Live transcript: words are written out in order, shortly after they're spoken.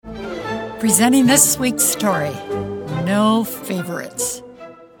Presenting this week's story, No Favorites.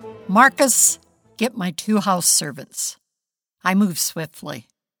 Marcus, get my 2 house servants. I move swiftly.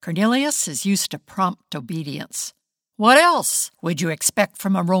 Cornelius is used to prompt obedience. What else would you expect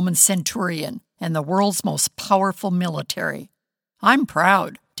from a Roman centurion and the world's most powerful military? I'm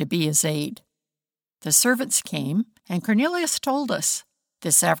proud to be his aide. The servants came, and Cornelius told us,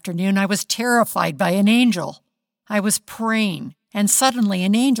 "This afternoon I was terrified by an angel. I was praying, and suddenly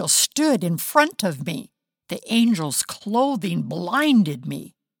an angel stood in front of me. The angel's clothing blinded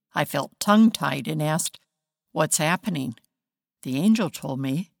me. I felt tongue-tied and asked, 'What's happening?' The angel told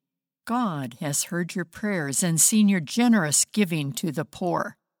me, 'God has heard your prayers and seen your generous giving to the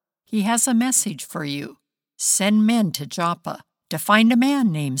poor. He has a message for you. Send men to Joppa to find a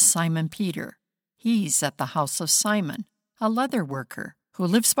man named Simon Peter. He's at the house of Simon, a leather worker who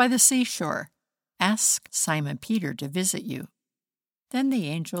lives by the seashore. Ask Simon Peter to visit you.' Then the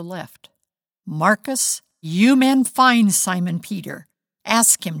angel left. Marcus, you men find Simon Peter.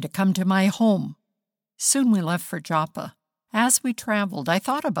 Ask him to come to my home." Soon we left for Joppa. As we traveled, I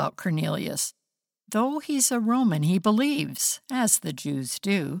thought about Cornelius. Though he's a Roman, he believes, as the Jews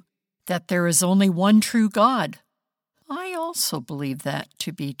do, that there is only one true God. I also believe that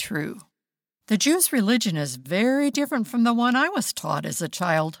to be true. The Jews' religion is very different from the one I was taught as a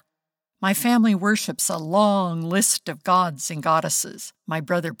child. My family worships a long list of gods and goddesses. My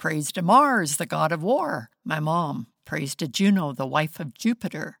brother prays to Mars, the god of war. My mom prays to Juno, the wife of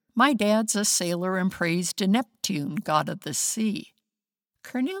Jupiter. My dad's a sailor and prays to Neptune, god of the sea.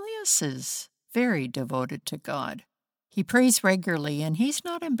 Cornelius is very devoted to God. He prays regularly, and he's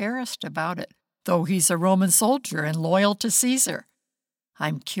not embarrassed about it, though he's a Roman soldier and loyal to Caesar.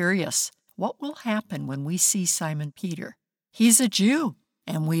 I'm curious, what will happen when we see Simon Peter? He's a Jew,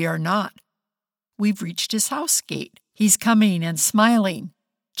 and we are not. We've reached his house gate. He's coming and smiling.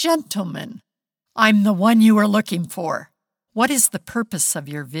 "Gentlemen, I'm the one you are looking for. What is the purpose of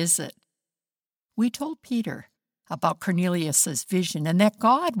your visit?" We told Peter about Cornelius's vision and that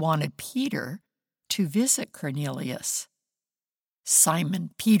God wanted Peter to visit Cornelius.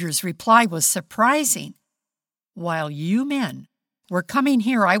 Simon Peter's reply was surprising. "While you men were coming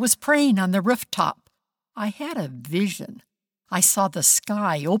here, I was praying on the rooftop. I had a vision. I saw the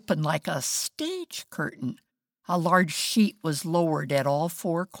sky open like a stage curtain. A large sheet was lowered at all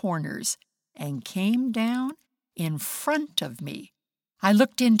 4 corners and came down in front of me. I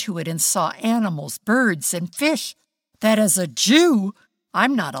looked into it and saw animals, birds, and fish that as a Jew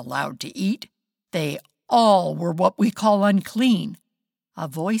I'm not allowed to eat. They all were what we call unclean. A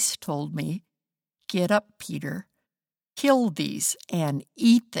voice told me, 'Get up, Peter. Kill these and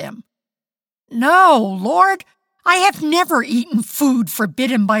eat them.' 'No, Lord, I have never eaten food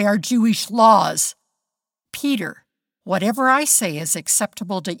forbidden by our Jewish laws.' 'Peter, whatever I say is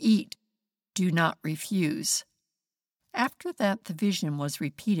acceptable to eat. Do not refuse.' After that, the vision was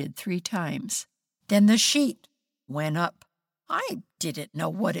repeated 3 times. Then the sheet went up. I didn't know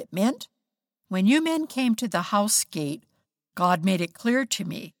what it meant. When you men came to the house gate, God made it clear to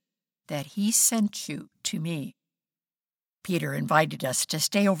me that he sent you to me. Peter invited us to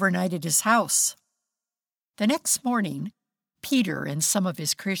stay overnight at his house. The next morning, Peter and some of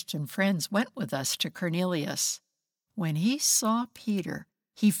his Christian friends went with us to Cornelius. When he saw Peter,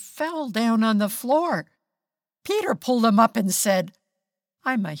 he fell down on the floor. Peter pulled him up and said,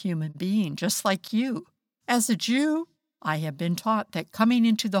 'I'm a human being just like you. As a Jew, I have been taught that coming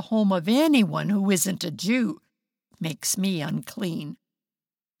into the home of anyone who isn't a Jew makes me unclean.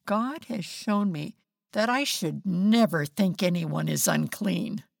 God has shown me that I should never think anyone is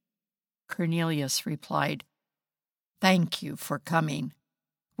unclean.' Cornelius replied, 'Thank you for coming.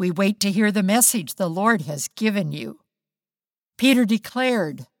 We wait to hear the message the Lord has given you.' Peter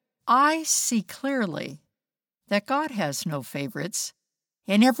declared, 'I see clearly that God has no favorites.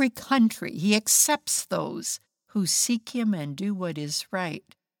 In every country, he accepts those who seek him and do what is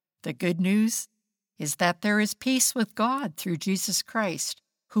right. The good news is that there is peace with God through Jesus Christ,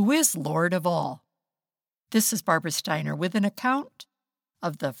 who is Lord of all.' This is Barbara Steiner with an account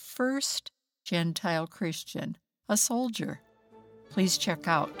of the first Gentile Christian, a soldier. Please check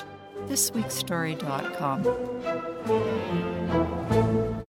out thisweekstory.com.